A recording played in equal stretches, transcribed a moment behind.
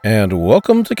And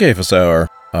welcome to Cephas Hour.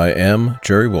 I am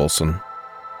Jerry Wilson.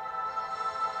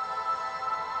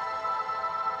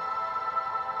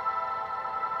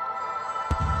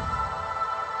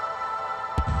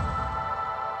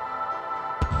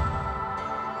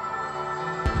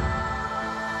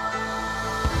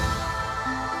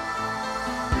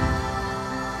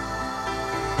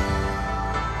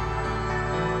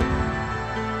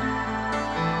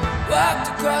 Walked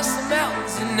across the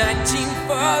mountains in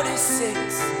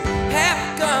 1946,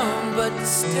 half gone but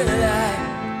still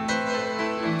alive.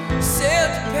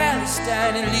 Sailed to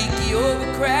Palestine in leaky,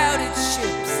 overcrowded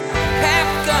ships, half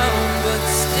gone but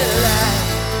still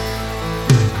alive.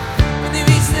 When they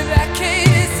reached the blockade,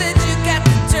 they said you got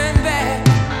to turn back.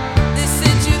 They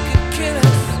said you could kill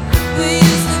us, we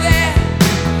used to that,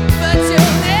 but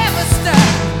you'll never stop.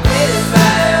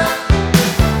 Israel,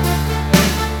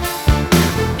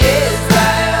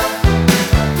 Israel,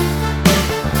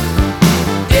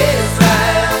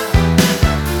 Israel,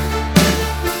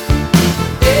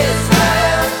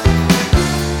 Israel.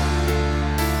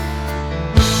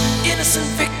 Innocent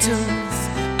victims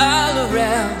all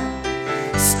around,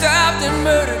 starved and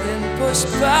murdered and pushed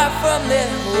far from their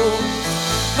homes.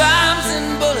 Bombs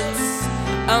and bullets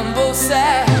on both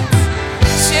sides,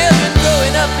 children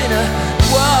growing up in a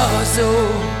war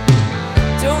zone.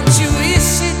 Don't you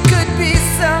wish it could be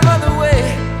some other way?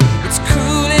 It's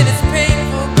cruel and it's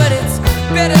painful, but it's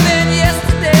better than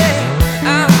yesterday.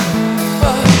 I'm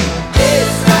for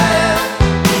Israel,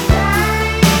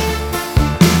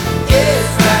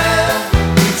 Israel,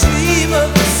 dream of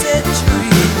the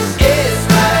centuries.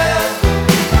 Israel,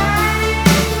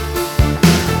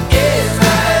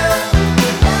 Israel.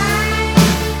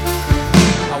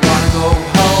 I wanna go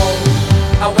home,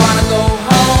 I wanna go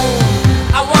home,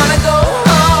 I wanna go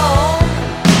home.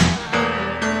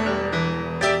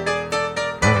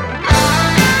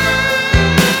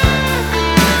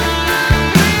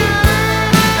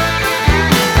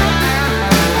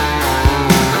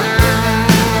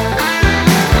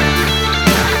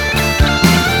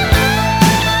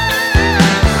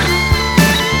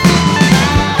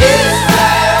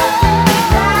 Israel,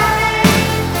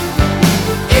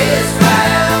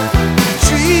 Israel,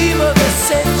 dream of the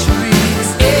centuries.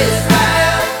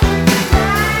 Israel,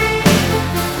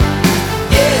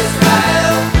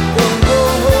 Israel, don't go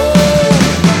home.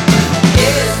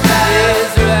 Israel,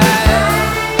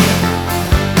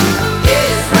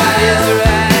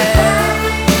 Israel,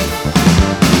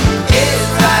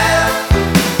 Israel,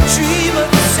 dream of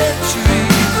the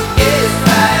centuries. Israel,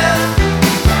 Israel,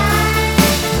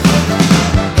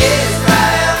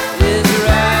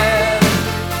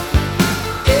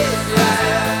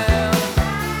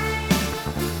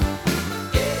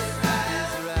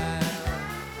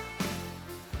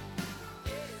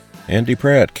 Andy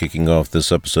Pratt kicking off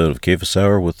this episode of Cephas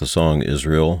Hour with the song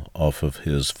Israel off of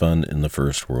his Fun in the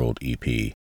First World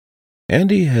EP.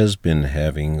 Andy has been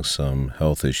having some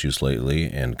health issues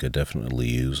lately and could definitely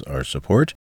use our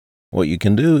support. What you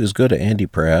can do is go to Andy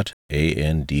Pratt,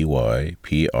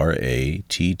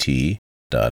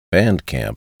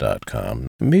 ANDYPRATT.bandcamp.com,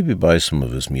 and maybe buy some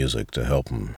of his music to help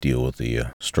him deal with the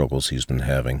struggles he's been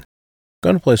having.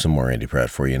 Going to play some more Andy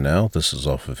Pratt for you now. This is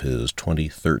off of his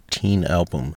 2013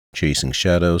 album, Chasing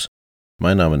Shadows,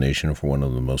 my nomination for one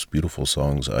of the most beautiful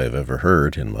songs I have ever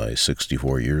heard in my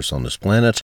 64 years on this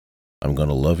planet. I'm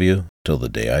Gonna Love You Till the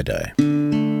Day I Die.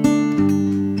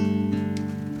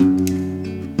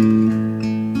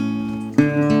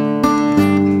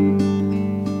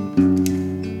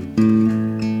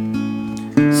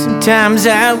 Sometimes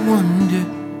I wonder,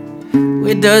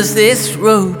 where does this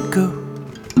road go?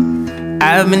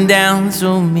 I've been down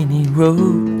so many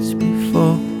roads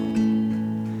before.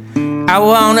 I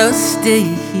wanna stay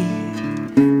here,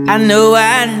 I know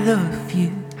I love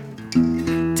you.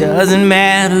 Doesn't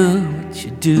matter what you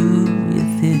do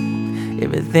with it,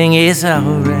 everything is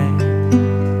alright.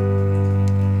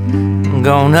 I'm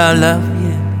gonna love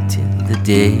you till the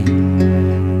day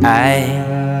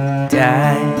I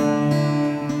die.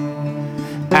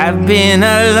 I've been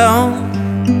alone,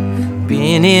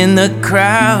 been in the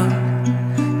crowd,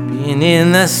 been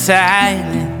in the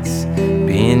silence,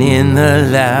 been in the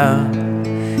loud.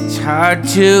 It's hard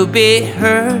to be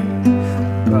heard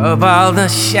above all the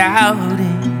shouting.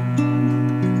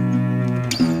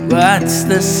 What's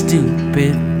the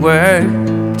stupid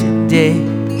word today?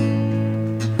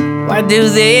 Why do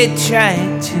they try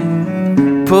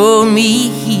to pull me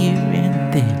here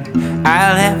and then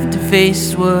I'll have to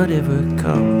face whatever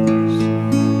comes.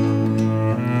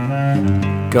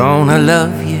 Gonna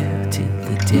love you till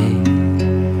the day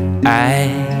I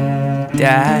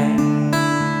die.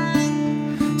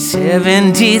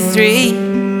 73,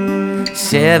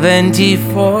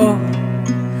 74,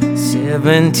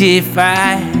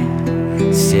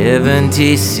 75,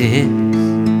 76,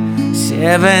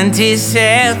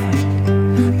 77.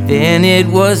 Then it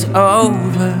was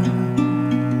over,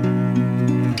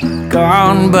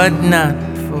 gone but not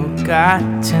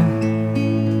forgotten.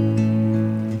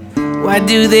 Why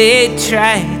do they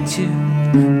try to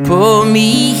pull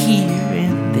me here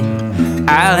and there?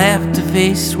 I'll have to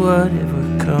face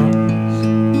whatever comes.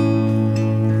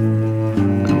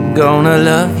 I'm gonna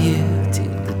love you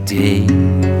till the day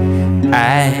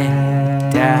I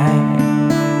die.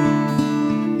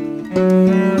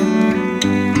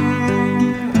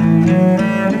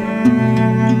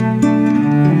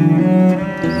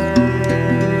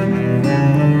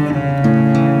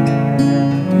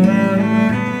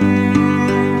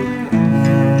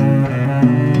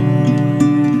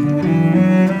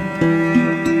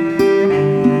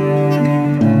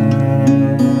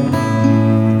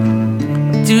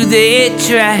 Do they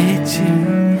try to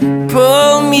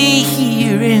pull me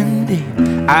here and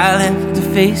there? I'll have to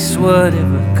face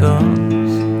whatever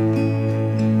comes.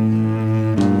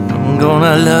 I'm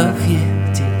gonna love you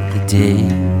till the day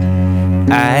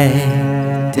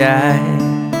I die.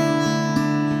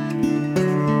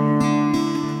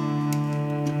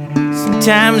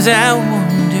 Sometimes I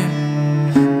wonder,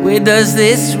 where does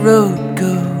this road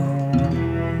go?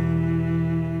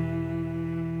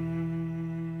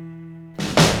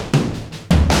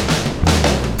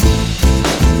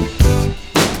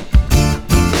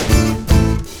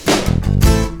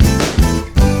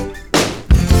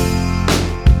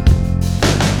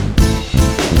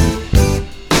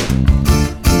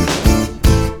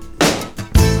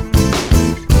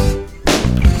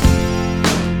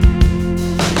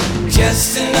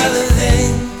 Just another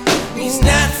thing means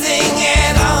nothing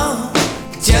at all.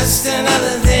 Just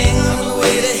another thing on the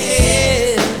way to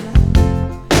hell.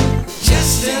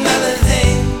 Just another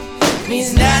thing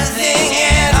means nothing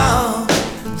at all.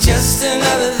 Just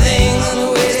another thing on the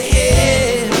way to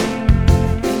hell.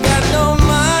 Got no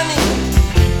money,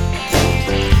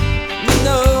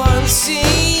 no one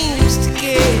seems to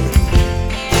care.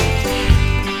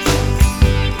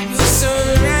 You're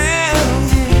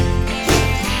surrounded,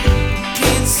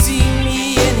 can't see me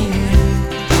anywhere.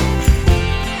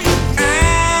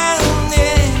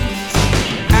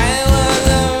 I was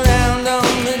around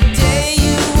on the day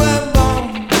you were born.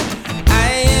 I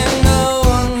am the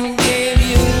one who gave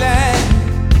you life.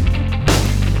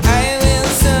 I will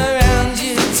surround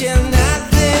you till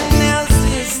nothing else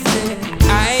is there.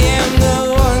 I am the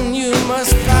one you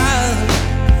must follow.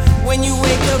 When you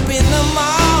wake up in the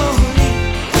morning,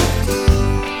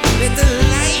 let the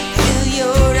light fill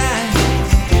your eyes.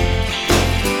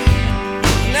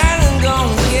 Nothing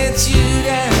gonna get you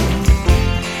down.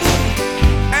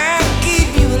 I'll keep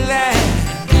you alive.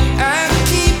 I'll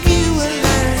keep you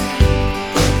alive.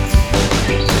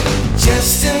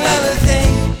 Just another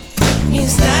thing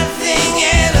means nothing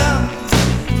at all.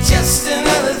 Just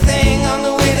another thing on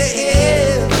the way to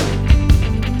hell.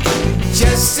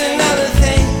 Just another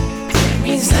thing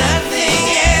means nothing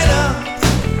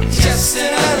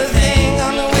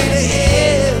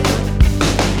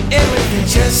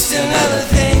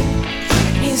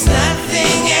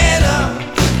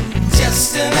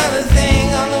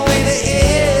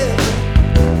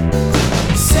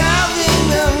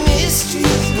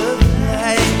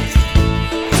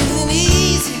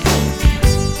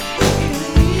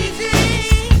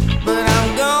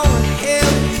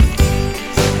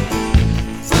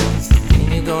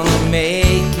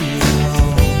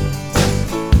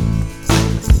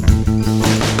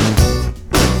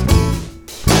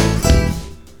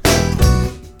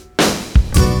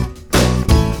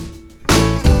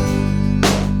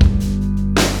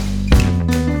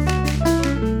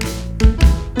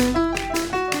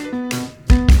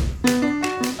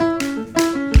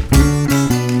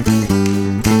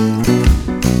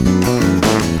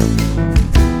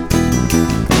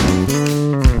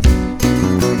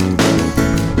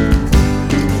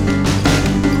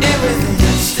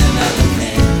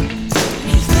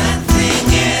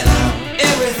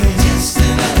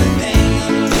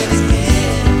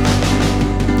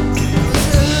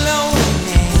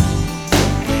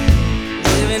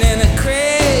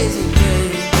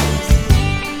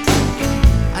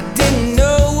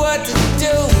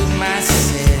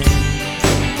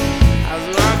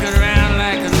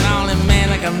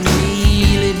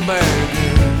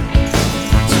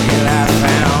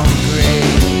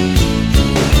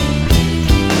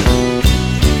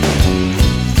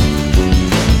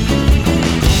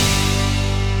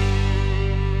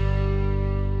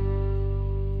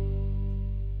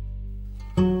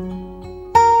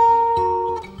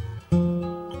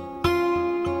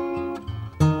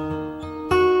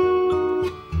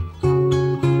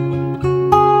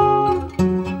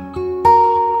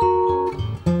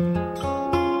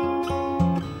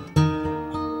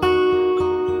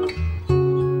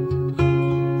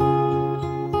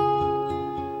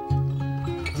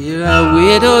There are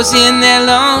widows in their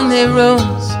lonely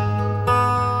rooms,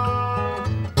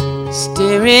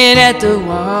 staring at the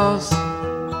walls.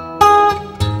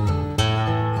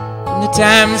 From the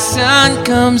time the sun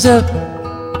comes up,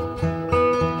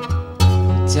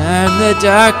 the time the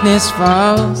darkness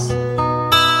falls,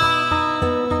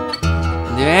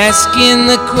 they're asking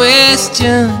the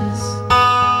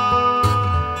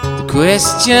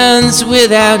questions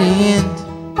without end.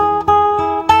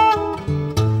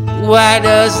 Why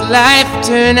does life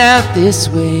turn out this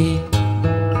way?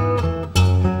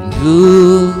 And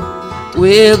who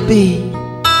will be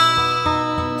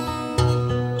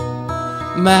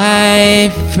my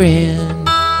friend?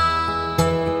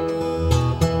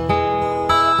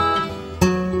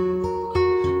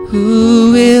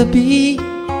 Who will be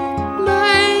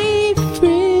my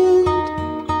friend?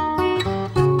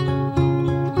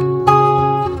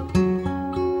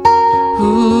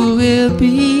 Who will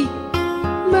be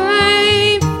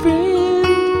my friend?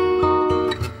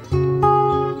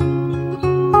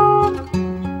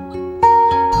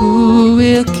 Who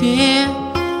will care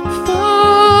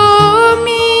for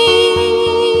me?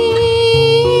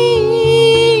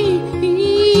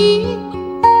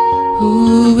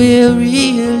 Who will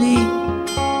really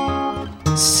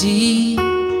see?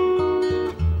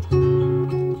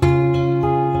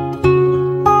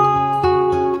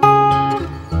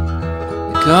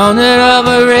 The corner of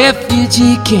a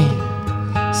refugee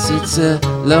camp sits a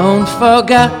lone,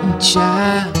 forgotten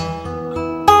child,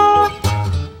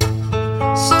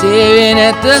 staring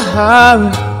at the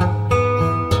horror.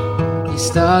 His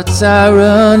thoughts are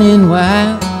running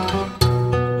wild,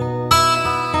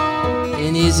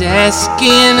 and he's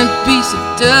asking a piece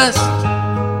of dust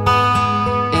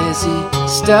as he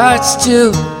starts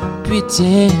to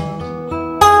pretend.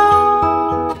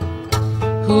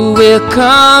 Who will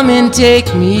come and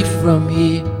take me from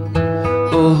here?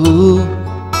 Or who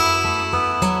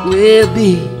will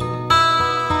be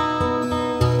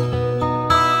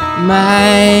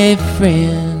my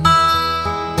friend?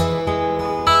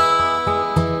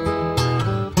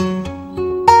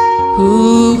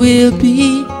 Who will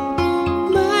be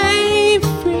my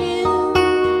friend?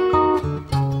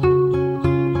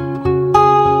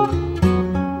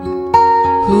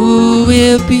 Who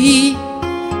will be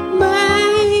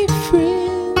my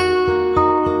friend?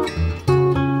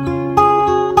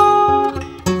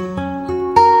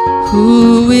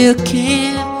 Who will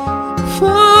care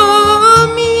for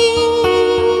me?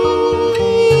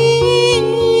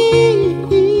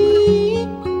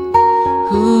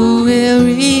 Who will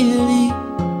really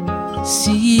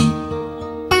see?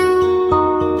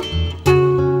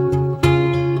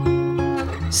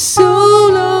 So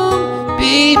long,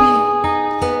 baby,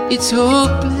 it's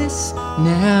hopeless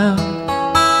now.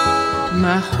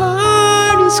 My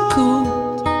heart is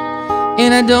cold,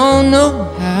 and I don't know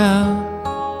how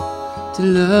to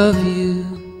love you.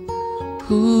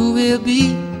 Who will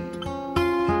be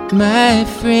my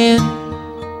friend?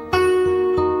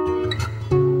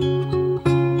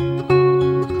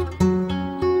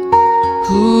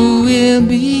 Who will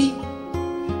be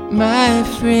my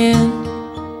friend?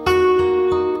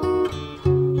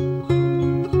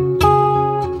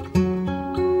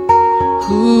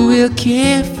 Who will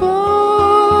care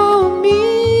for me?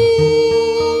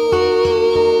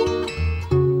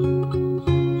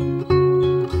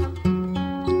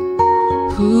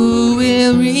 Who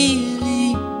will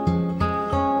really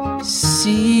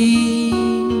see?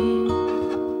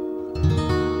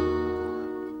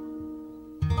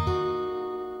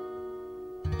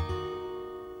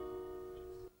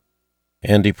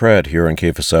 Andy Pratt here on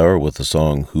Cephas Hour with the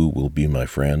song Who Will Be My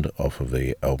Friend off of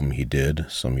a album he did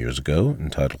some years ago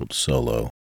entitled Solo.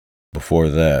 Before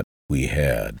that, we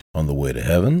had On the Way to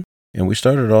Heaven, and we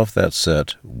started off that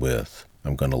set with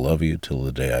I'm Gonna Love You Till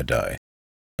the Day I Die.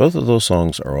 Both of those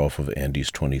songs are off of Andy's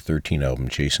 2013 album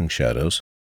Chasing Shadows,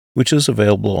 which is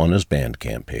available on his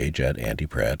Bandcamp page at Andy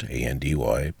Pratt,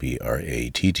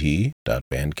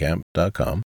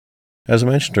 ANDYPRATT.bandcamp.com. As I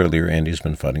mentioned earlier, Andy's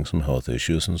been fighting some health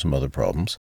issues and some other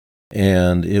problems,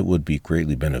 and it would be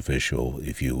greatly beneficial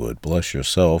if you would bless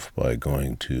yourself by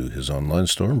going to his online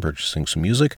store and purchasing some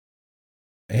music,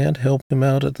 and help him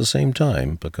out at the same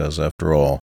time, because after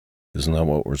all, isn't that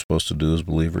what we're supposed to do as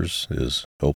believers, is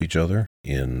help each other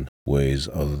in ways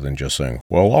other than just saying,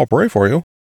 well, I'll pray for you?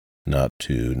 Not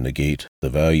to negate the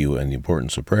value and the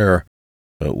importance of prayer,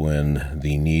 but when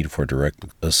the need for direct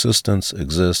assistance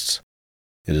exists,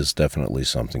 it is definitely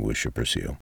something we should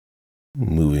pursue.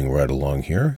 Moving right along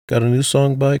here, got a new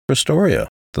song by Christoria.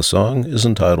 The song is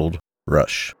entitled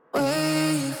Rush.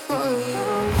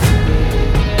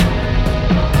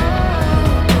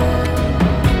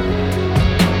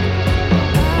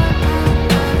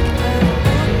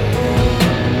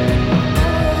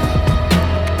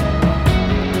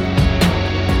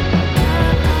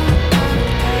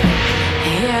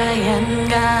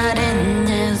 God, in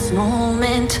this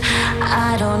moment,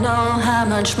 I don't know how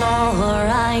much more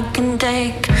I can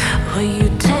take. Will you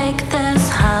take this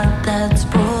heart that's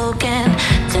broken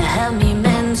to help me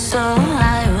mend so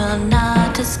I will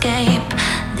not escape?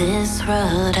 This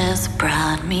world has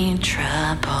brought me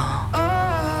trouble.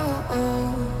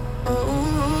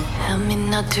 Help me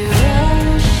not to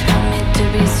rush, help me to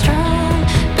be strong.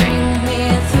 Bring me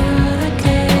through the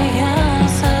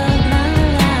chaos of my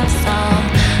life song.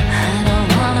 I don't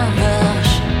wanna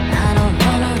rush, I don't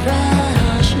wanna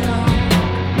rush, no.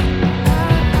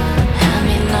 Help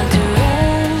me not to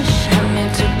rush, help me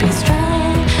to be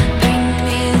strong. Bring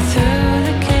me through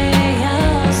the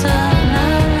chaos of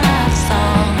my life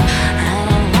song. I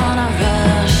don't wanna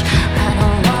rush, I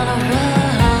don't wanna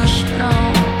rush, no.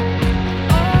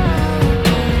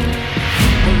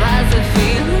 Why does it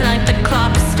feel like the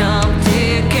clock stopped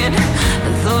ticking?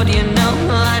 I thought, you know,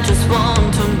 I just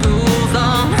want to move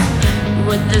on.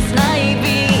 Would this night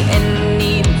be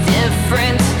any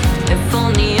different? If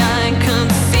only I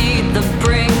could see the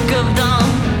brink of dawn.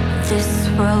 This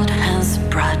world has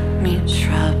brought me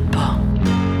trouble.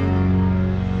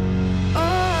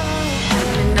 Help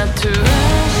me not to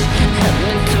rush, help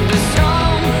me to be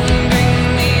strong. Bring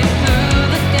me through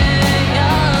the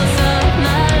chaos of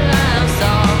my life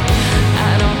song.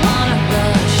 I don't wanna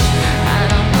rush, I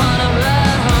don't wanna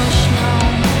rush, no.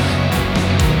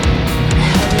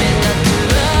 Help me not to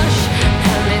rush,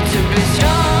 help me to be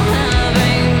strong.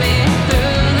 Bring me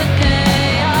through the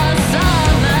chaos of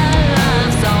my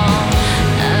life song.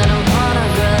 I don't wanna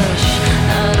rush,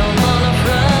 I don't wanna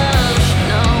rush,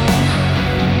 no.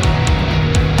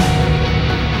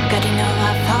 God, you know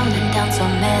I've fallen down so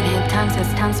many times as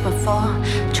times before.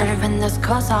 Try to run this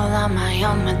course all on my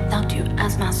own without you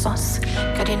as my source.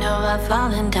 God, you know I've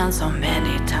fallen down so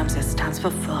many times as times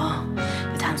before.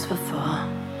 Times before.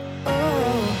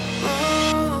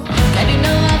 God, you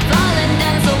know I've fallen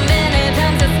down so many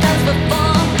times as times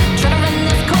before. Try to run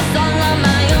this course all on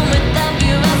my own without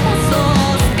you as my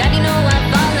source. God, you know I've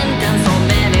fallen down so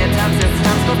many times as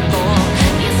times before.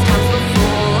 Yes, times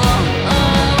before.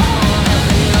 Help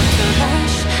me not to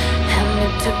rush, help me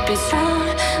to be strong.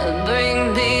 Bring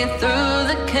me through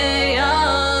the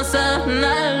chaos of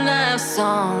my life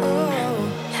song.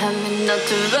 Help me not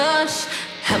to rush,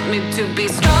 help me to be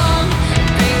strong.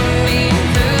 Bring me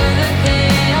through the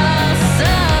chaos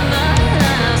of my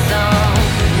life song.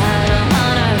 I don't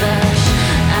wanna rush,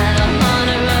 I don't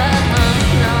wanna rush,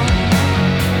 no.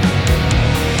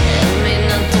 Help me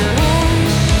not to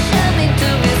rush, help me to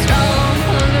be strong.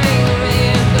 Bring me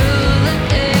through the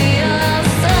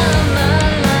chaos of my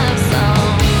life song.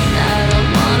 I don't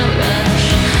wanna rush,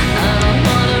 I don't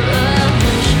wanna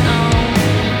rush, no.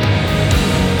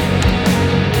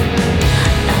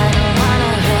 I don't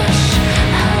wanna rush,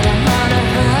 I don't wanna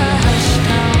rush,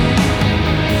 no.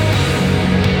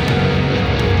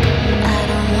 I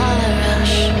don't wanna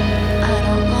rush, I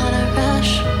don't wanna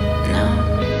rush, no.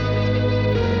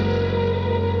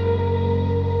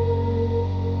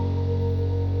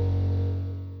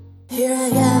 Here I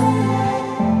am.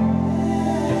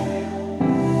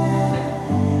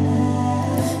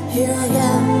 Here I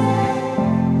am.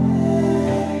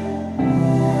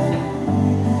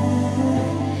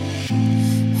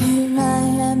 Here I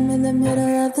am in the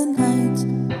middle of the night,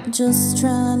 just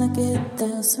trying to get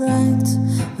this right.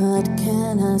 What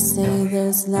can I say?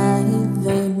 This life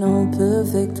ain't no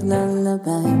perfect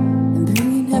lullaby. I'm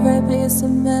bringing every piece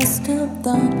of messed up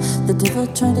thought. The devil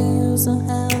tried to use on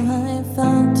how I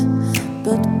felt,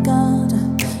 but God,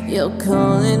 you're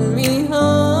calling me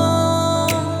home.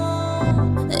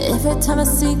 Every time I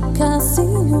seek, I see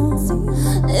you.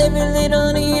 Every little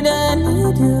need, I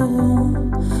need you.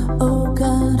 Oh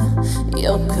God,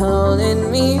 you're calling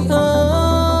me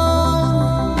home.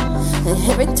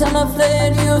 Every time I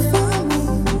fled, you found me.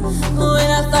 When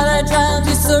I thought I drowned,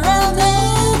 you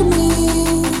surrounded me.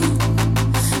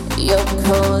 You're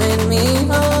calling me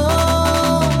home.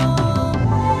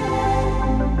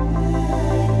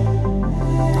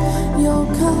 You're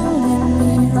calling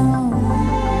me home.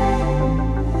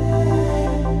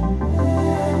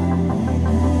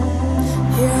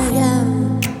 Here I am.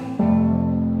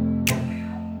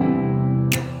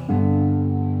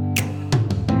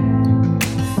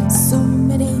 So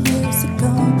many years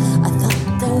ago, I thought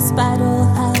this battle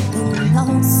had been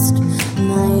lost.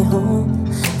 My hope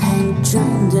had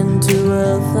drowned into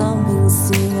a foaming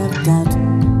sea of doubt.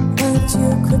 But you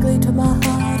quickly turned my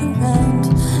heart around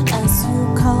as you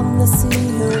calmed the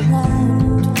sea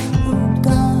around. Oh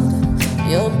God,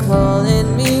 you're calling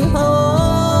me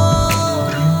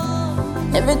home.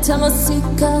 Every time I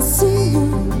seek, I see you.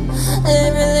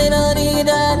 Every little need,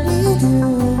 I need you.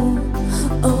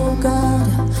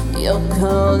 You're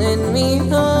calling me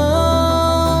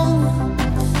home.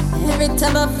 Every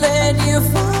time I fled, you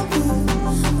found me.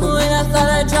 When I thought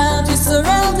I drowned, you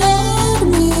surrounded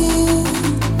me.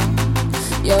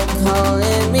 You're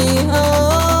calling me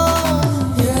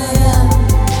home. Here I am.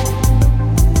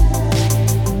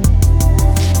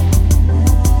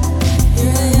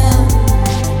 Here I am.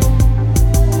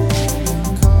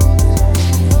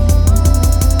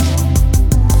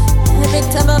 Every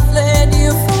time I fled,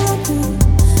 you found me.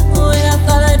 When I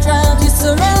thought I drowned, you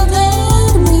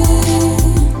surrounded me.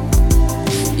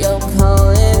 You're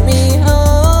calling me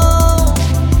home.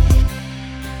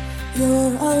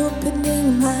 You're opening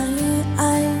my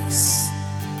eyes.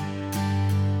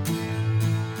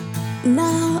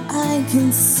 Now I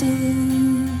can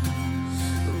see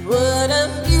what a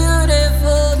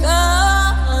beautiful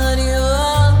God you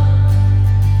are.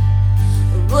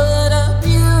 What a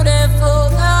beautiful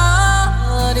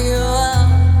God you are.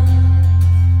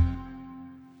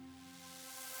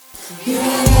 Here I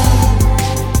am.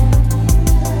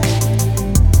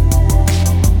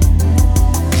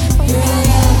 Here I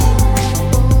am.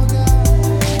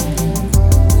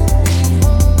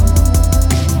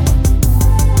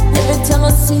 Every time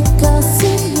I seek, I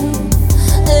see you.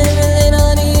 Everything I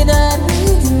need, I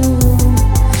need you.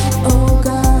 Oh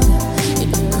God,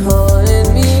 you're calling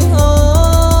me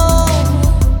home.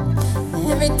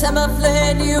 Every time I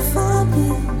fled, you found me.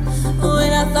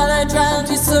 When I thought I drowned,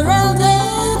 you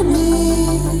surrounded me.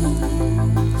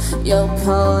 You're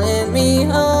calling me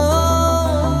home.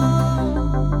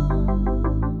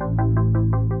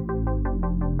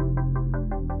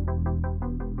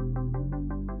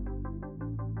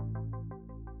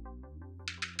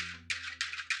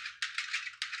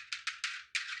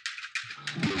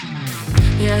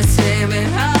 You say me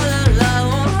all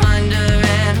alone,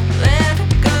 wondering where to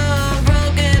go,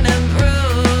 broken and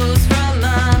bruised from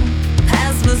my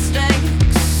past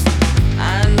mistakes. I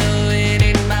know it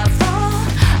ain't my fault.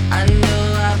 I know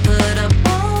I put up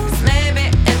walls. Maybe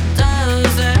it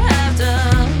doesn't have to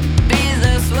be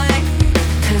this way.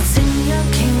 'Cause in your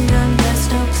kingdom there's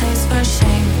no place for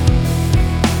shame.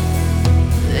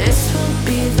 This will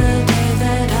be the day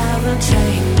that I will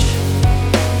change.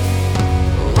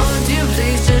 Would you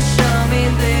please just show me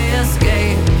the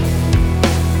escape?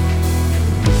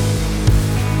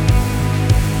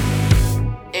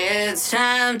 It's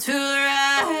time to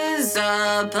rise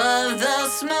above the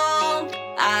smoke.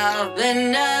 I've been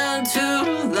down too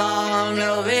long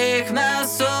to wake my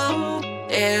soul.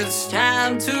 It's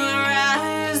time to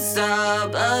rise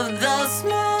above the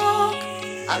smoke.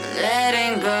 I'm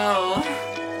letting go.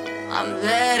 I'm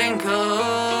letting go.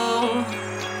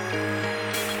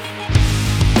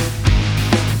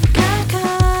 God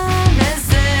come and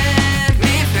set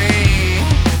me free.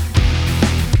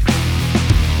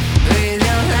 Breathe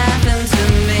your life into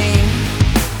me.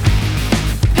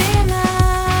 Be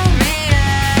my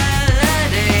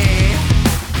reality.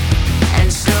 And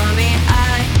show me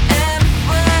I am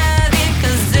worthy.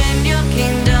 'Cause in your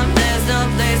kingdom there's no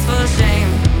place for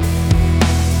shame.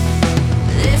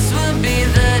 This will be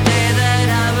the day that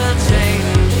I will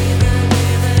change.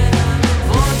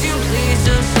 Won't you please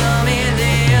just show me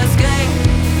the escape?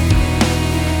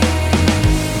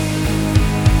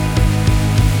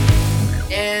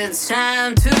 It's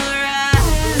time to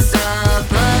rise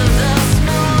above the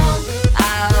smoke.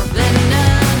 I've been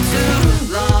down too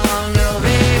long to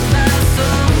wake my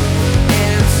soul.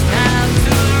 It's time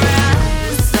to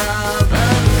rise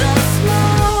above the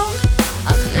smoke.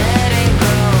 I'm letting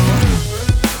go.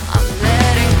 I'm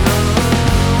letting go.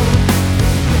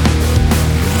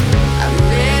 I'm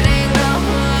letting go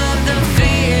of the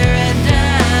fear and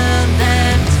doubt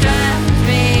that trapped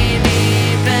me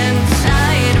deep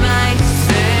inside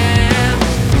myself.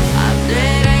 I'm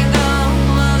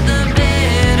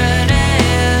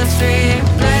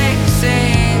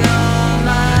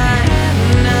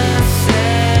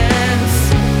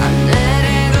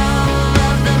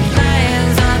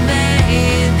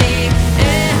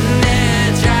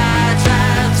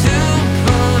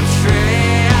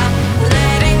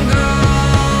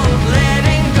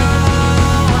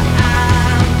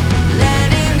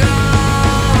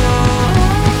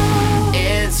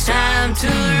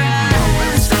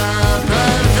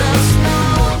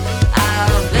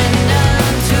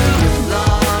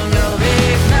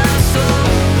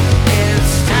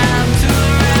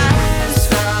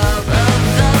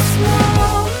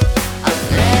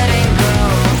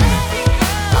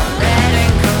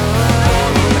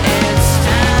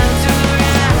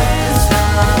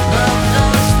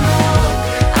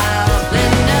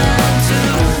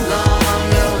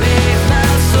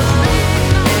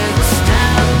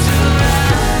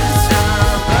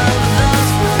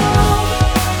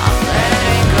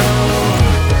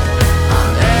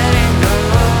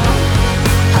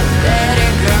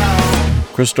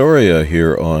Christoria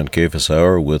here on Cephas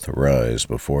Hour with Rise.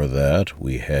 Before that,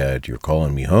 we had You're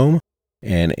Calling Me Home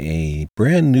and a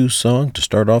brand new song to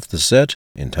start off the set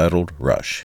entitled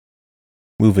Rush.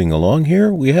 Moving along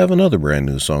here, we have another brand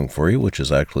new song for you, which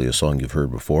is actually a song you've heard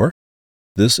before.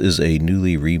 This is a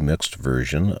newly remixed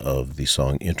version of the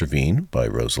song Intervene by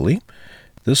Rosalie.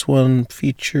 This one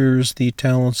features the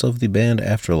talents of the band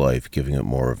Afterlife, giving it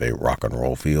more of a rock and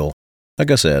roll feel. Like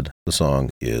I said, the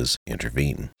song is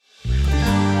Intervene.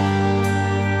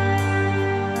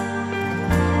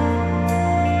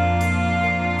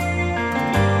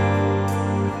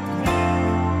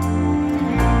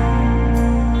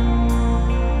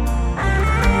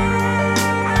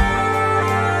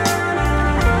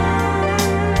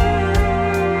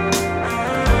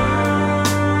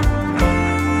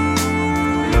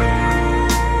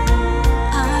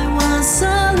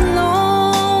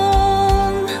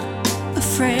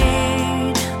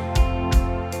 Afraid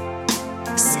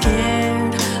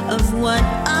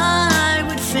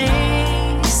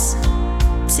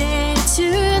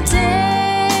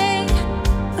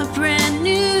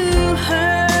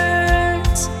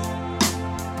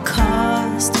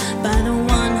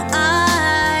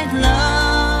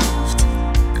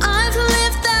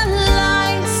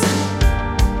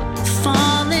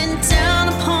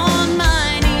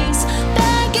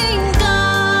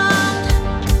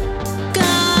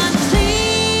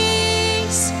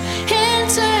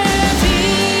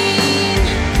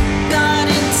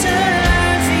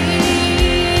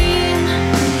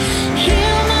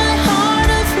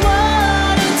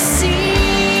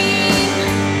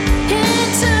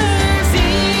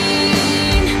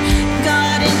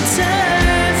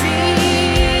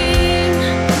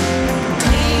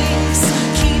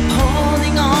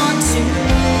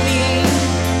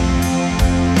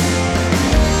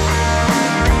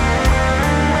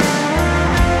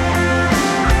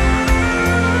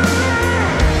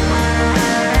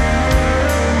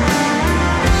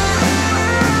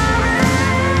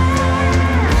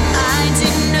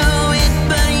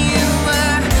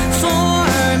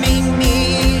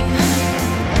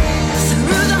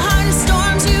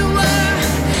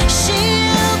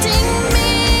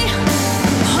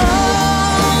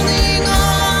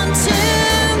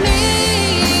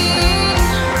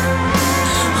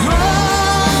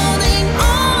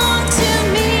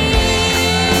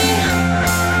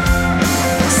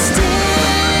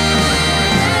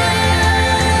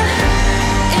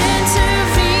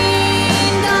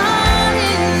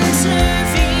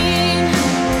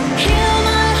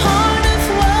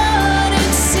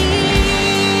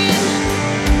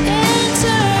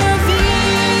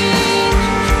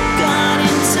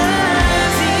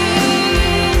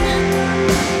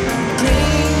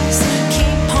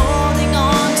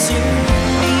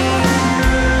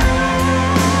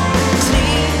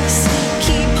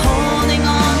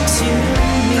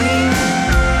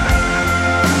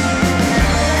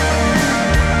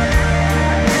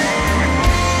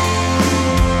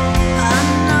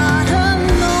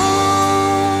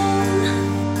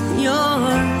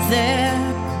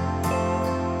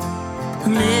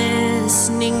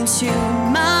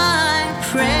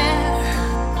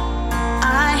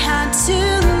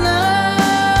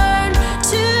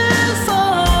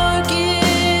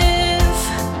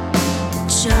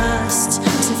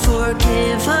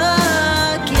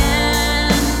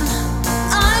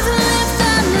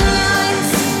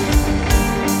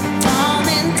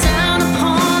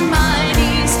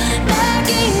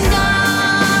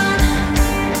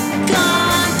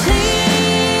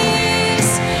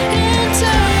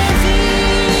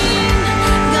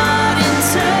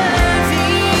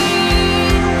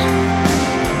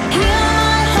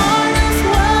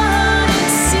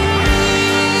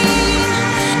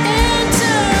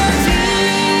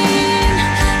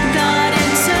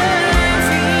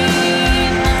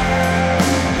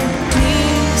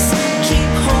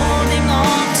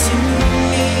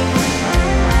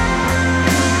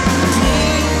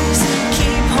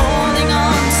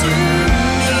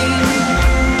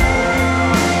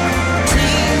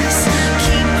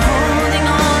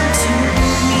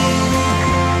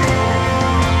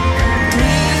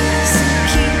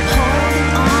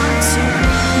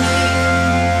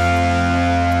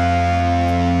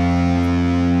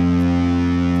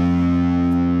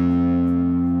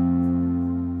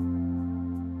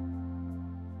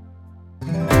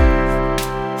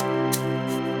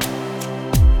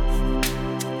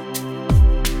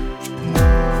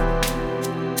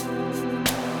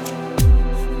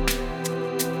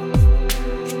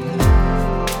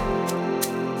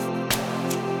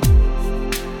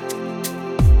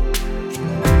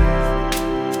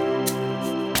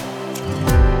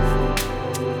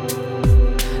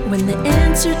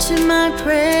answer to my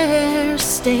prayers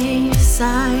stay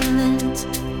silent,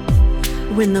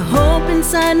 when the hope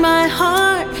inside my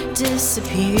heart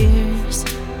disappears,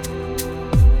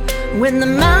 when the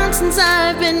mountains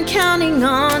I've been counting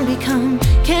on become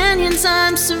canyons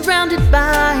I'm surrounded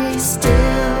by,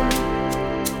 still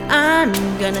I'm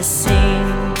gonna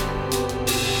sing.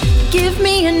 Give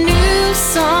me a new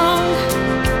song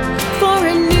for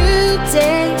a new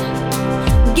day.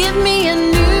 Give me a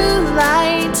new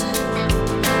light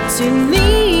to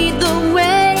lead the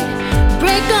way.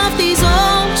 Break off these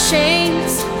old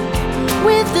chains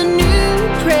with a new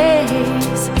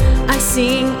praise. I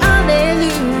sing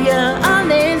Alleluia,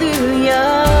 Alleluia.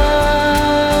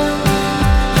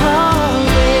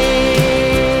 Always.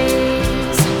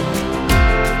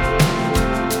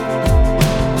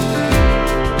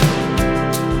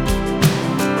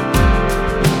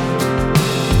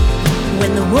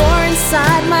 When the war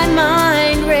inside my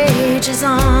mind rages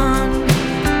on,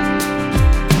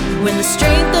 when the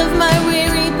strength of my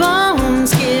weary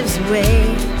bones gives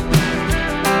way,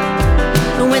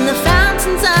 when the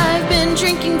fountains I've been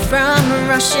drinking from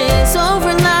rushes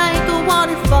over like a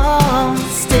waterfall,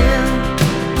 still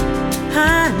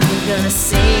I'm gonna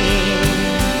sing.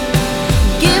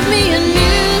 Give me a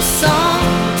new song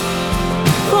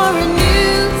for a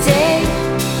new day.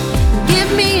 Give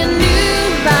me a new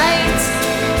light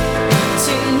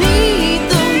to lead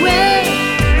the way.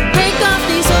 Break off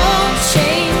these old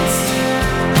chains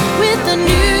with a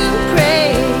new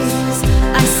praise.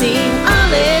 I sing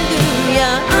Alleluia,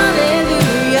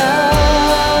 Alleluia.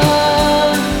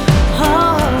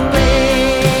 Always.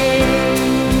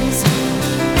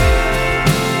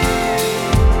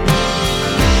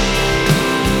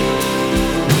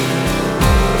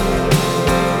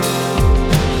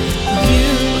 You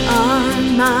are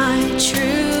my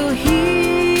true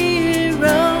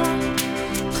hero.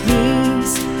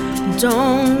 Please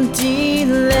don't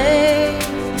delay.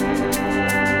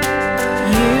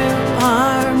 You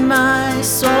are my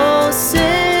soul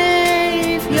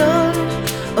savior.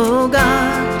 Oh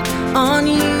God, on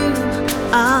you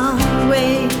I'll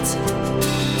wait.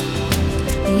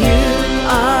 You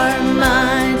are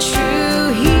my true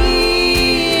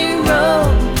hero.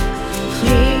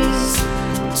 Please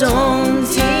don't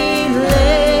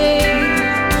delay.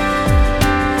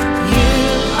 You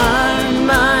are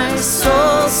my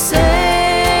soul savior.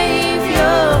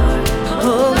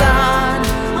 Oh God,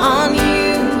 on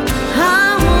you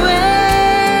I'll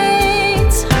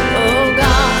wait. Oh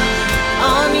God,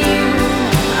 on you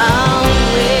I'll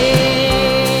wait.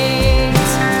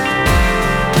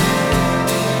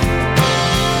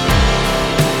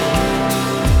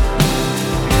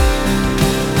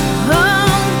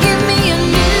 Oh, give me a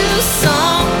new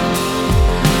song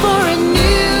for a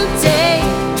new day.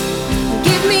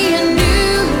 Give me a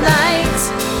new light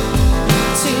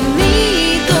to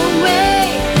lead the way.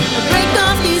 Break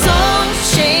off these old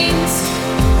chains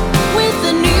with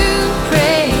a new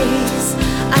praise.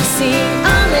 I sing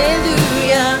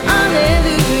Alleluia,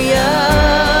 Alleluia.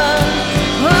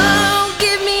 Oh,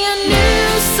 give me a new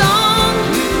song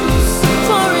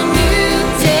for a new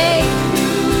day.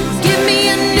 Give me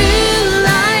a new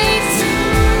light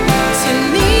to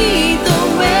lead the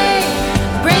way.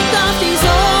 Break off these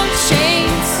old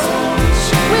chains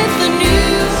with a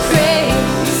new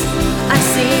praise. I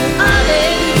sing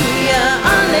Alleluia,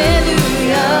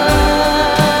 Alleluia.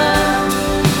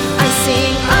 I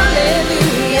sing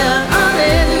Alleluia,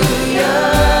 Alleluia.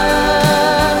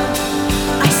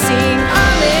 I sing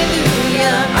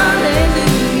Alleluia,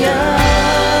 Alleluia.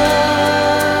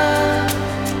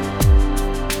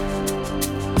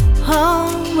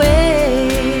 Always.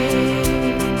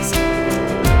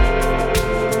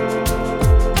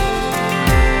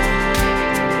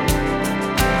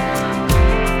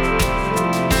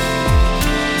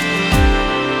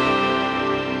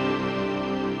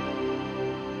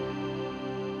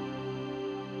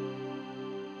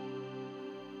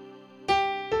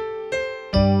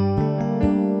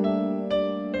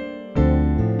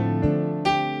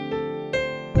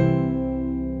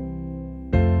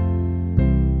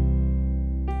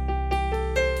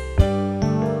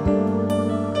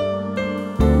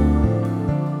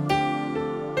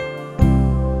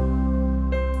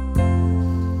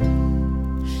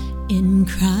 In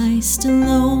Christ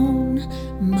alone,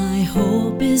 my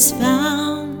hope is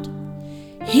found.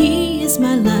 He is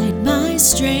my light, my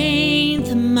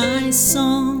strength, my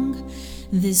song.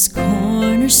 This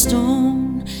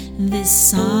cornerstone, this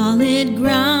solid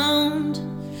ground,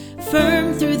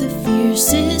 firm through the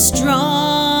fiercest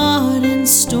drought and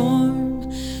storm.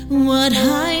 What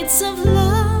heights of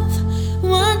love,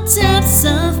 what depths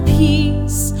of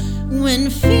peace, when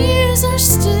fears are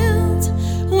stilled,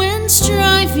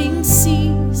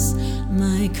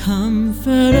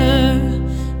 comforter,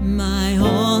 my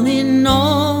all in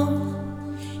all.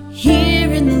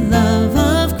 Here in the love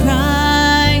of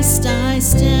Christ I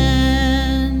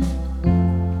stand.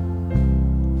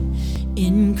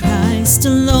 In Christ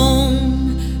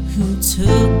alone, who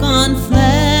took on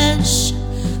flesh,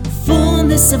 the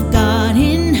fullness of God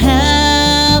in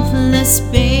helpless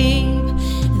babe,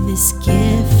 this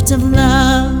gift of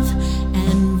love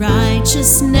and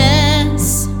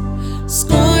righteousness,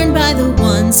 scorned by the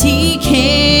ones he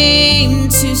came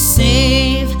to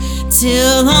save,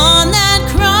 till on that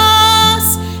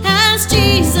cross, as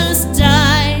Jesus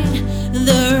died,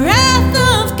 the wrath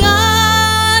of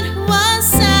God was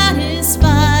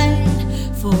satisfied.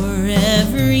 For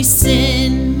every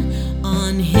sin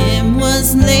on him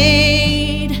was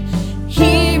laid.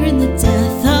 Here in the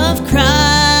death of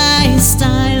Christ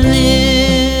I live.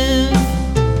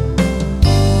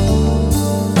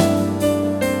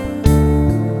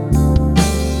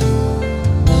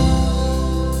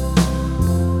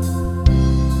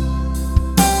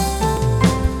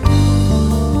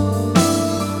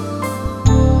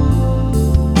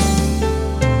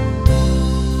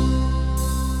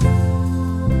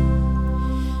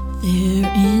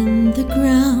 There in the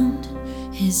ground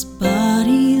his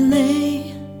body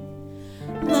lay,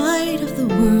 light of the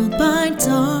world by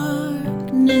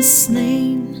darkness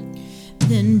slain.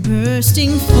 Then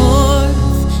bursting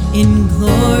forth in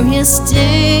glorious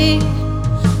day,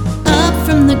 up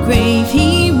from the grave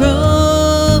he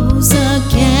rose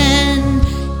again.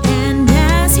 And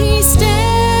as he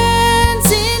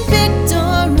stands in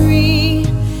victory,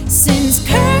 sin's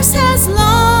curse has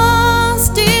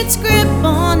lost its grip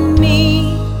on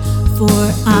me.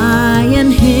 For I am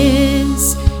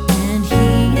his and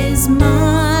he is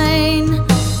mine,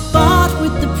 bought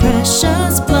with the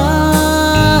precious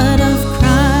blood of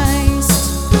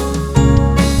Christ.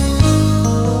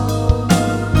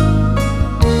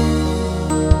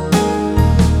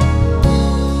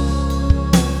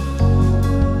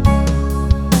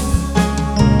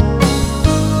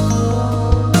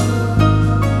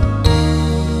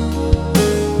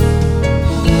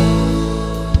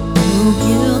 No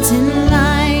guilt in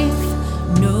life,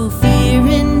 no fear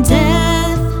in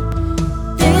death.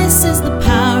 This is the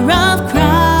power of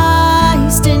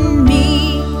Christ in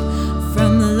me.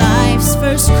 From life's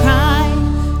first cry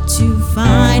to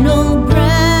final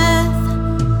breath,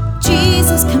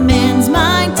 Jesus commands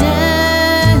my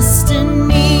destiny.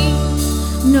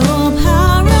 No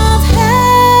power of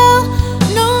hell,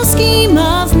 no scheme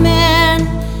of man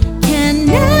can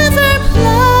never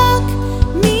pluck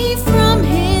me from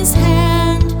his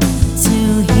hand,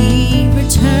 till he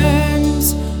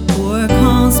returns or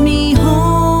calls me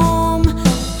home.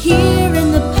 Here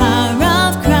in the power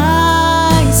of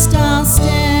Christ I'll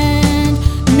stand.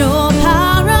 No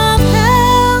power of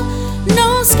hell,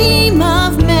 no scheme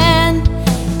of man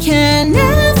can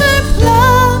ever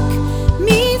pluck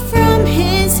me from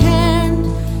his hand,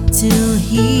 till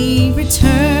he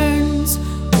returns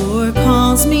or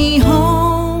calls me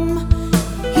home.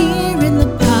 Here in the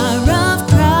power of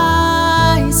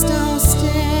Christ I'll stand.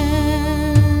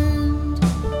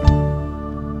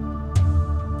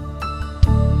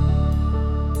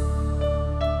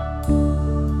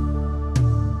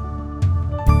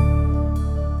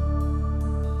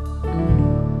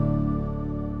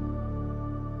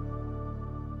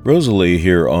 Rosalie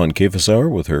here on Cephas Hour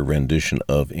with her rendition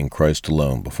of In Christ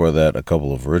Alone. Before that, a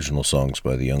couple of original songs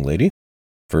by the young lady.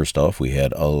 First off, we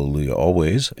had Alleluia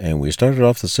Always, and we started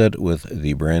off the set with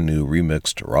the brand new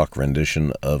remixed rock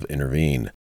rendition of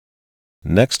Intervene.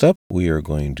 Next up, we are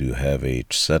going to have a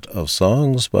set of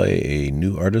songs by a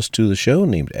new artist to the show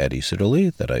named Addie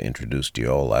Sitterly that I introduced to you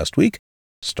all last week,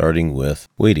 starting with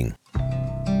Waiting.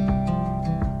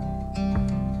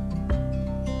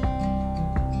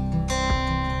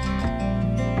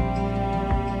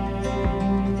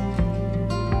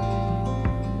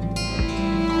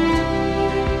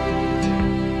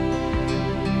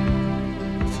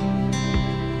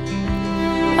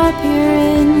 Up here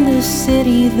in the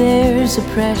city, there's a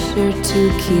pressure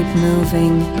to keep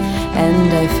moving,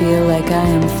 and I feel like I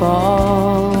am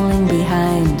falling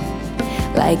behind,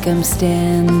 like I'm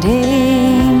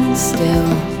standing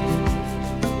still.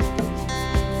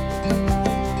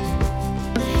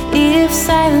 If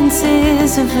silence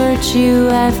is a virtue,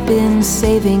 I've been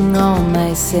saving all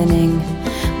my sinning,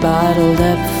 bottled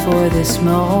up for this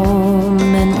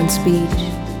moment when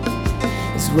speech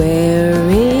is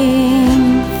wearing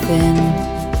thin.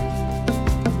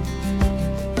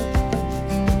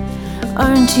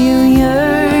 Aren't you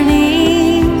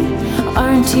yearning?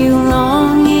 Aren't you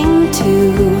longing to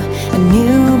a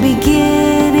new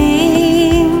beginning?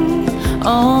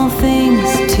 All things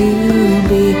to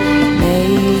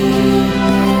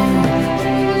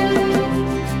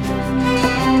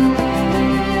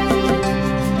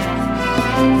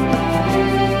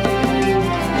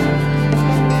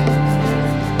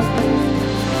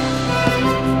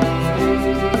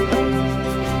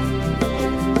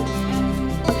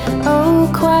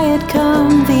quiet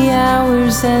come the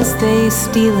hours as they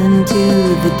steal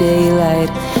into the daylight.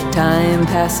 Time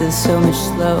passes so much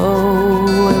slower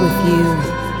with you,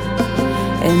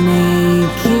 a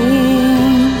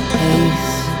making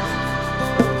pace.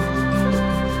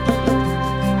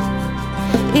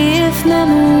 If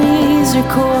memories are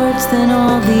chords, then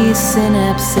all these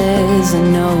synapses and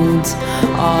nodes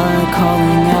are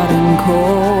calling out in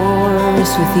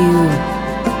chorus with you,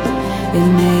 in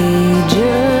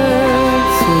major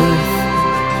fourth.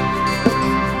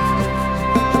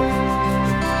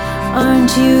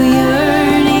 Aren't you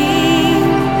yearning?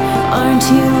 Aren't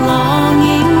you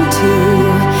longing to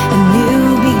a new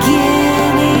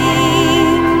beginning?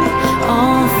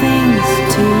 All things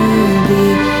to be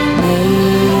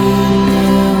made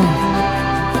new.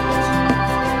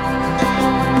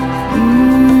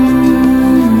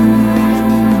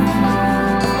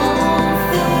 All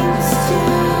things to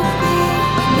be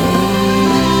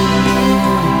made new.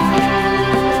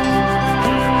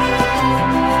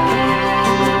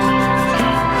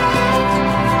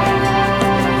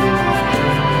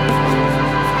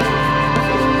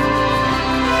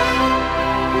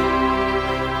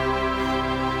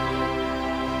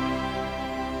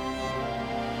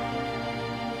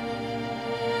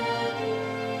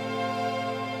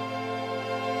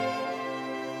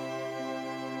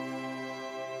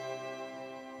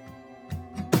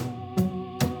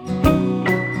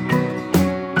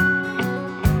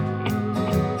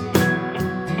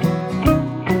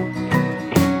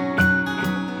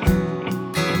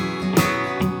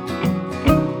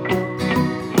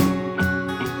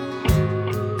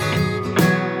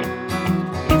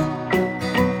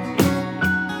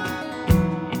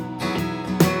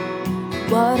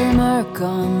 Watermark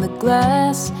on the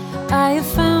glass, I have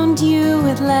found you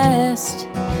at last,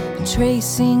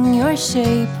 tracing your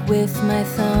shape with my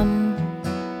thumb.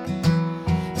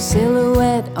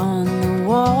 Silhouette on the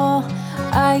wall,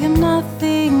 I am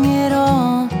nothing at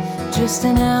all, just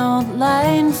an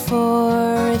outline for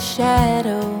a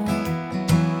shadow.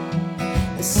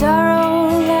 The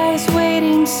sorrow lies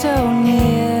waiting so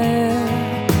near.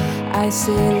 I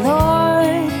say,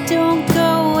 Lord, don't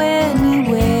go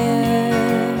anywhere.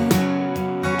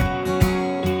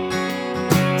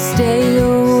 Stay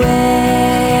awake,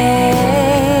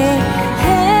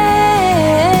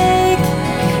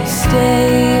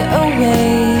 stay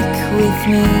awake with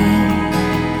me.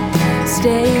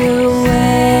 Stay awake,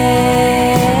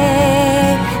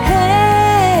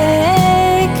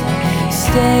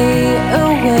 stay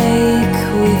awake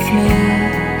with me.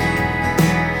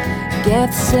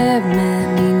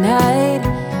 Gethsemane night,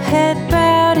 head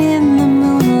bowed in the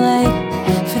moonlight,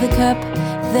 for the cup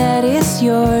that is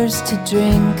yours to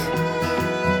drink.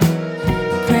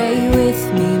 Pray with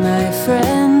me, my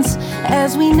friends,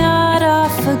 as we nod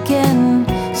off again,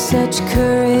 such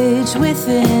courage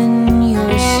within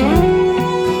your sin.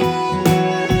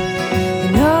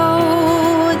 No,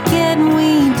 again we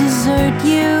desert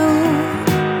you,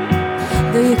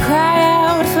 though you cry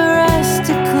out for us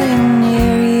to cling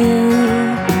near you.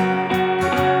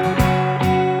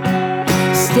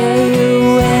 Stay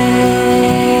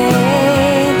awake,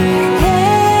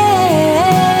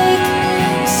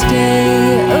 stay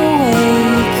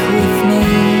awake with me.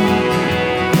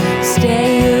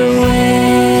 Stay awake,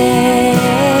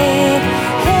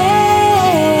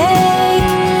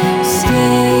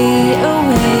 stay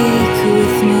awake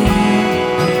with me.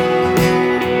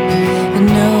 And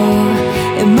no,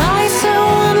 am I so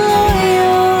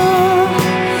unloyal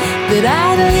that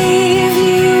I'd leave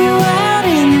you out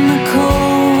in the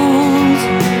cold?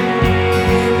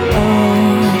 Oh,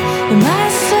 am I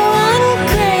so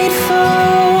ungrateful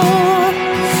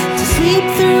to sleep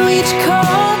through each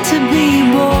call to be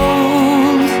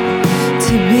bold,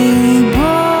 to be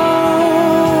bold?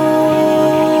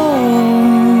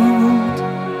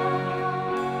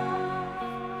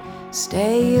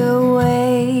 Stay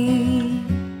awake,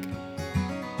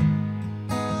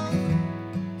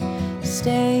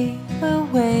 stay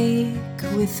awake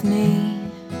with me.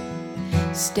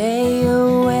 Stay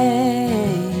awake,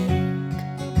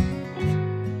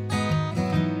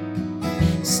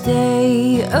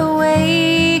 stay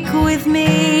awake with me.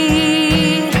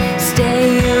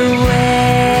 Stay awake,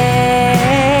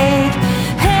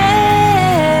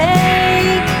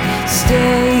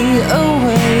 stay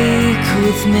awake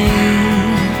with me.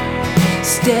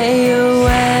 Stay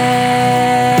awake,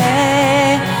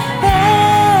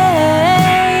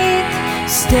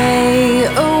 stay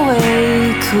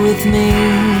awake with me.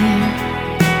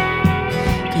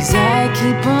 'Cause I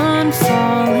keep on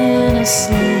falling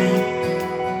asleep.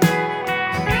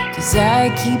 'Cause I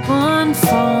keep on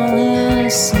falling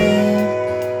asleep.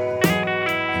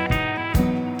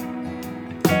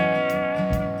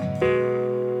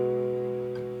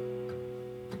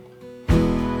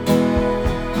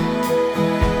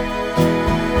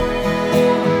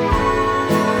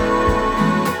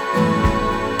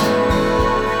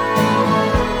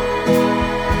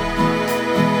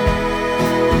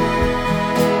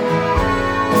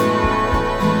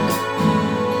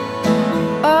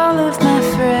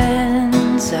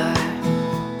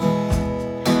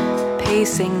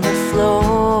 pacing the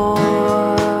floor,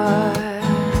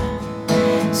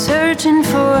 searching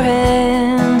for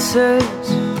answers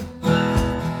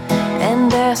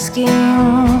and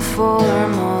asking for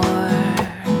more.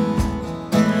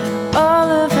 All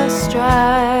of us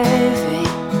striving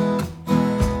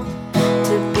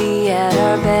to be at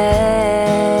our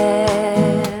best,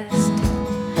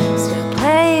 still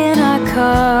playing our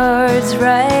cards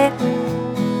right,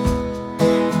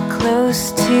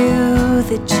 close to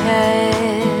the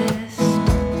chest.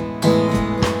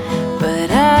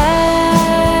 But I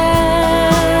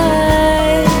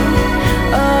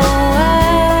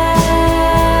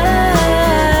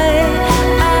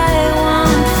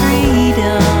want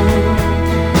freedom,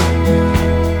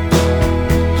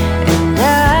 and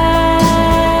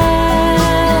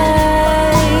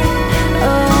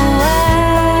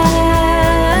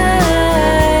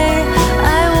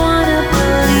I wanna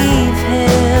believe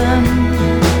him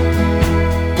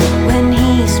when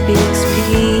he speaks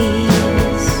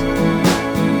peace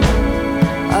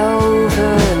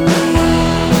over me.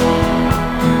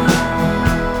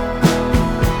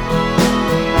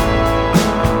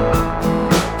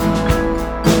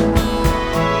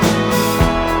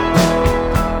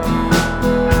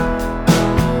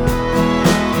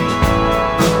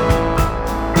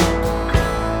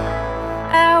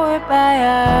 Hour by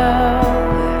hour,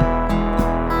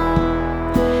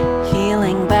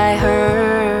 healing by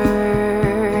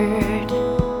herd,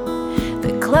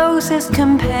 the closest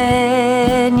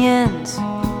companions,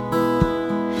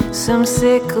 some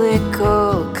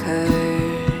cyclical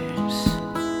curse,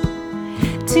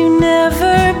 to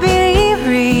never be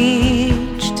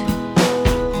reached,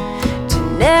 to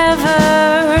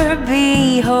never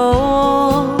be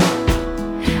whole.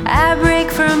 I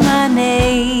break from my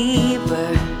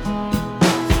neighbor,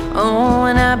 oh,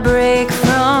 and I break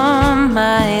from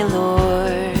my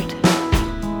Lord.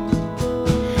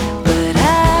 But I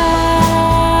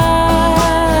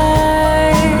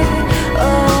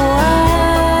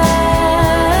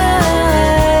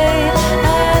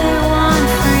want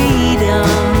freedom,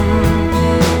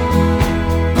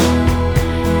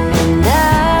 and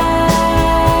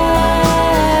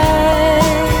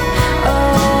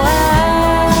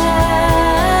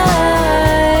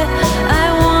I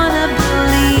wanna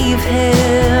believe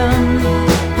him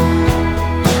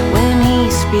when he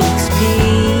speaks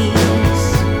peace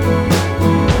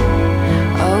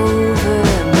over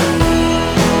me.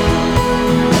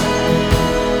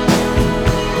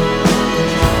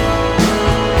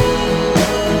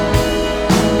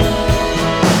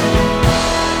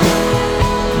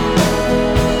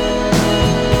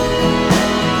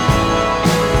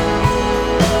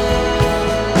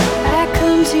 I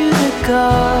come to the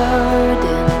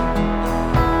garden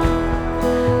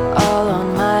all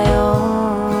on my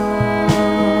own.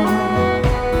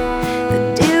 The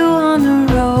dew on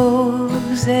the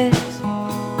roses,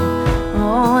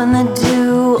 oh, and the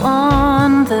dew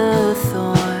on the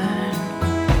thorn,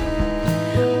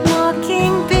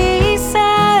 walking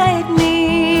beside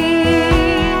me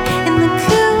in the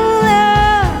cool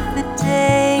of the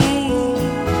day.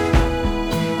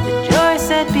 The joy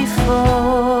set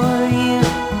before you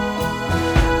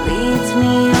leads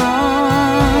me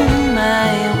on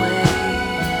my way.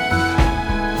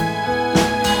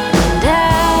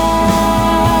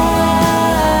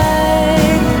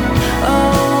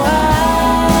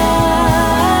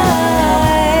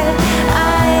 And I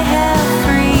have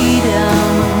freedom, and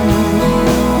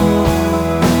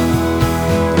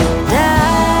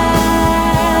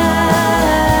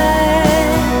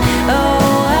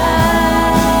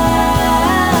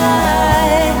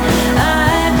I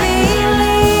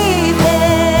believe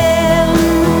him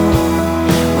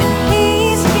when he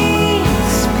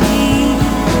speaks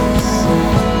peace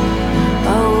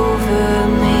over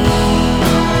me.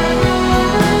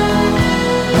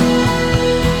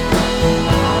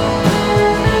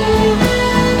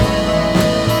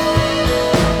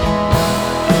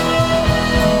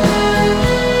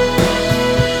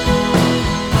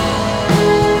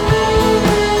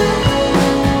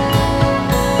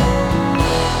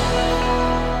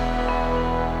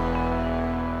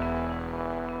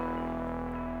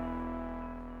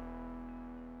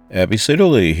 Abby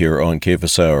Sadoley here on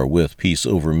Cephas Hour with Peace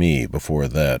Over Me. Before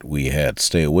that, we had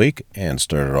Stay Awake and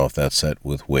started off that set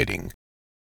with Waiting.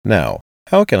 Now,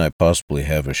 how can I possibly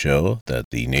have a show that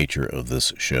the nature of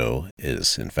this show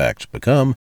is in fact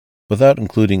become without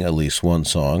including at least one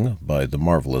song by the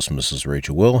marvelous Mrs.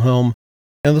 Rachel Wilhelm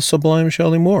and the sublime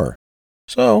Shelley Moore?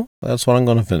 So, that's what I'm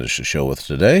going to finish the show with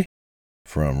today.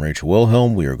 From Rachel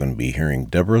Wilhelm, we are going to be hearing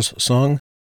Deborah's song,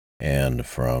 and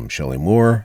from Shelley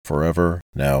Moore, Forever,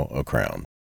 Now a Crown.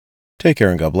 Take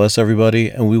care and God bless everybody,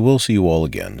 and we will see you all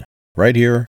again, right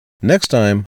here, next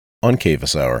time on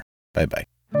Cephas Hour. Bye-bye.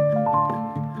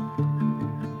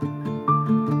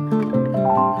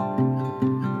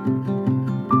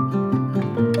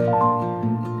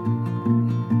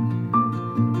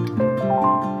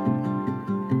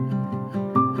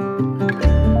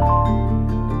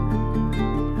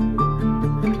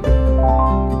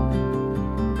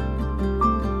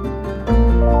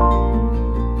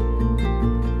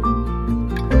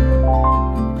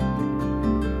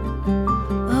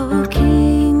 Oh,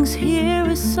 kings, hear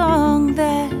a song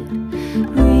that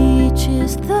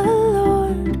reaches the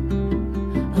Lord.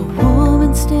 A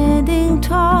woman standing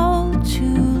tall to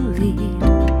lead.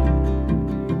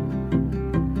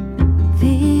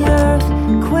 The earth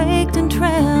quaked and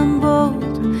trembled,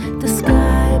 the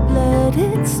sky bled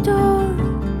its door,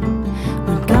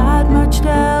 when God marched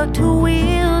out to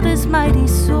wield his mighty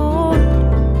sword.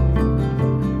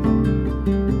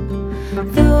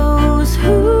 Those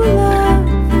who love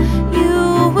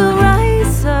you will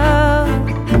rise up,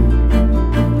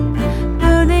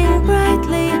 burning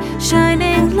brightly,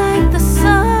 shining like the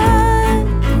sun,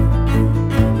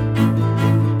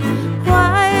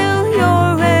 while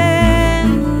your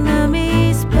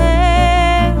enemies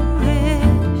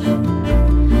perish.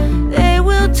 They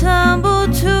will tumble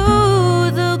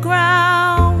to the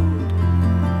ground.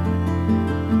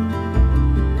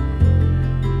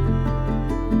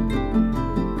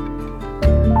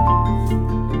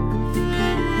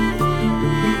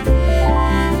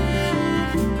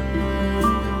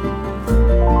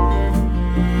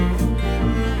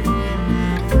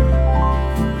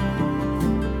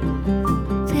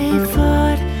 They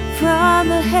fought from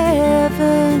the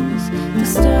heavens, the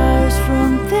stars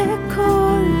from their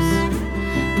course.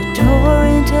 The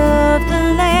torrent of the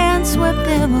land swept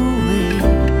them away.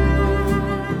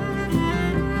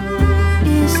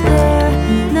 Is there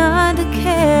none to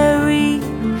carry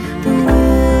the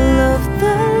will of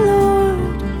the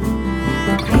Lord?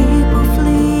 The people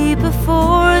flee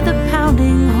before the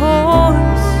pounding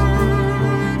horse.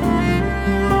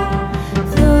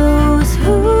 Those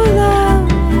who love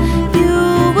you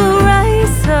will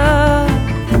rise up,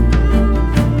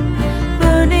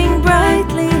 burning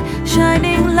brightly,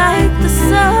 shining like the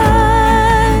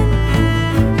sun,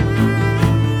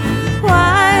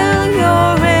 while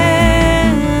your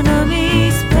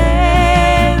enemies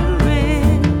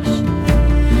perish.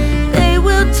 They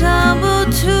will tumble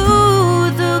to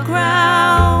the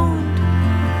ground.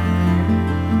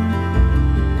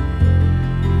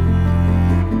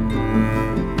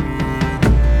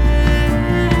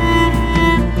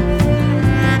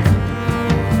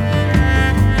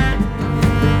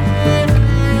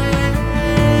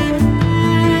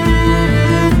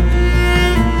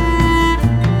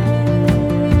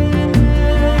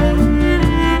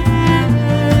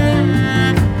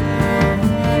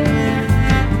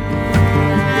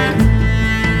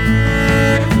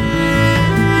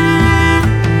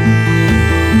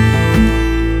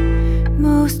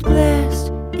 Most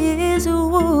blessed is a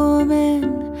woman,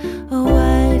 a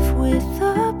wife with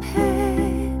a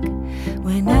peg.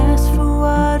 When asked for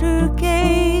water,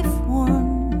 gave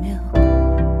warm milk.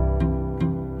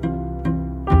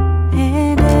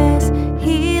 And as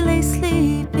he lay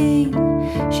sleeping,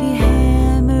 she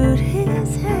hammered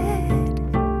his head.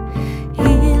 He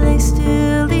lay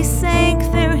still, he sank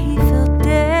there, he felt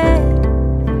dead.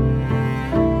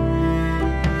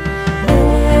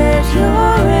 Let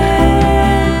your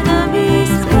enemies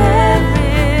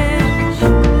perish.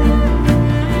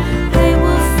 They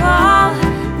will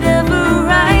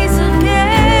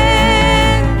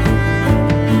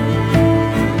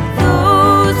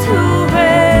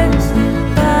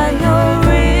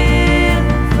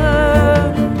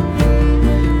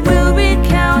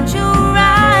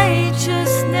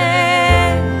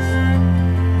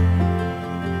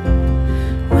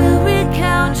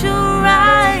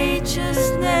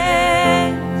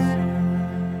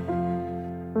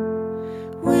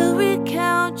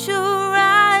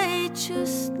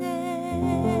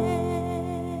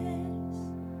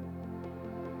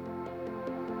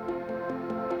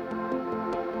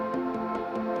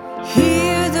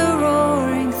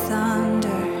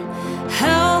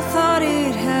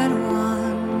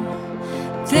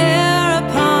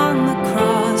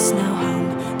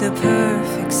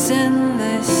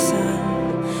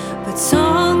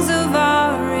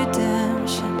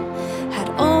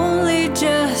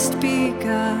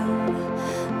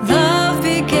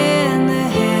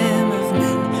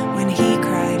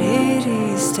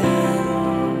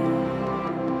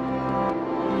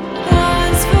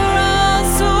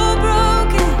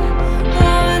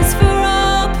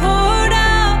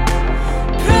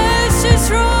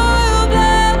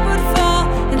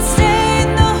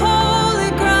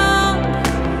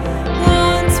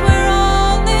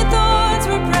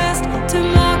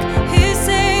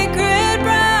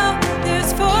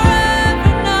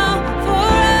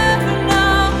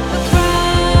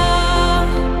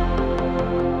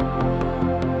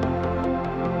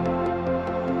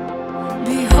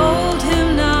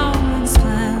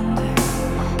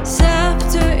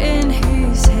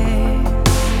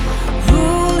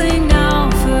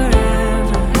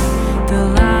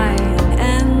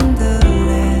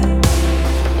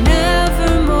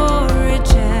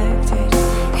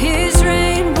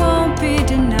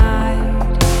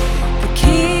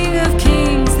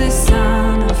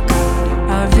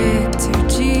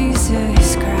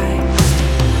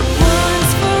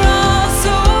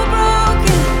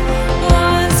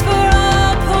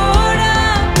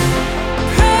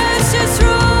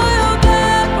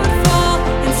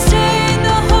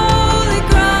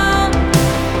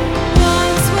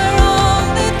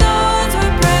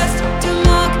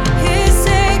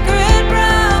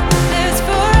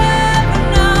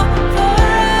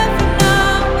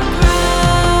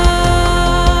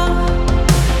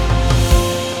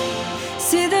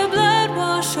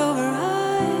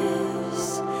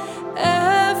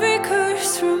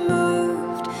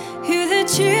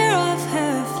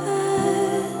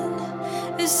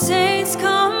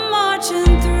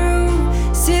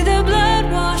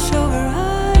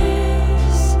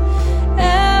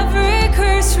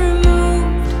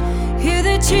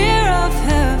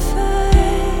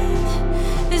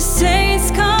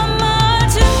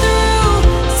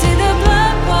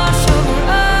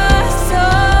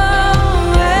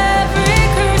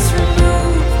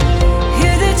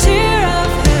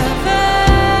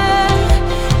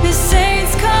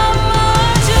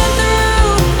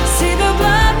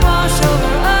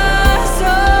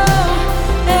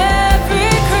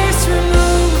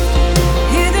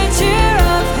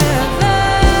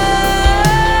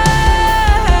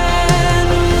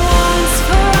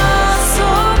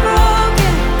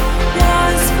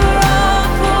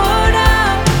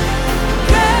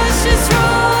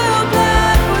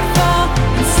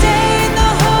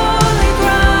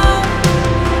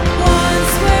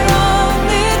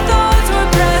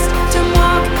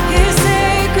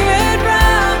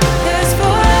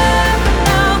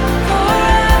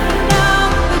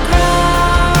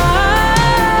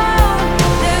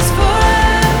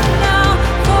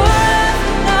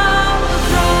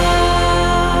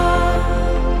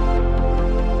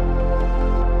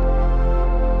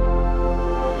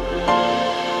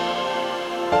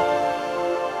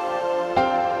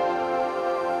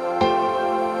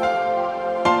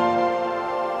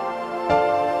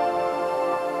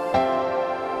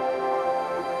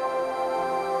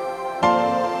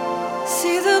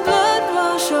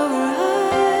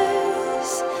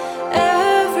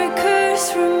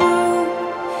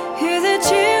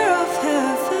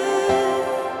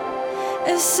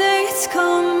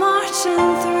ocean.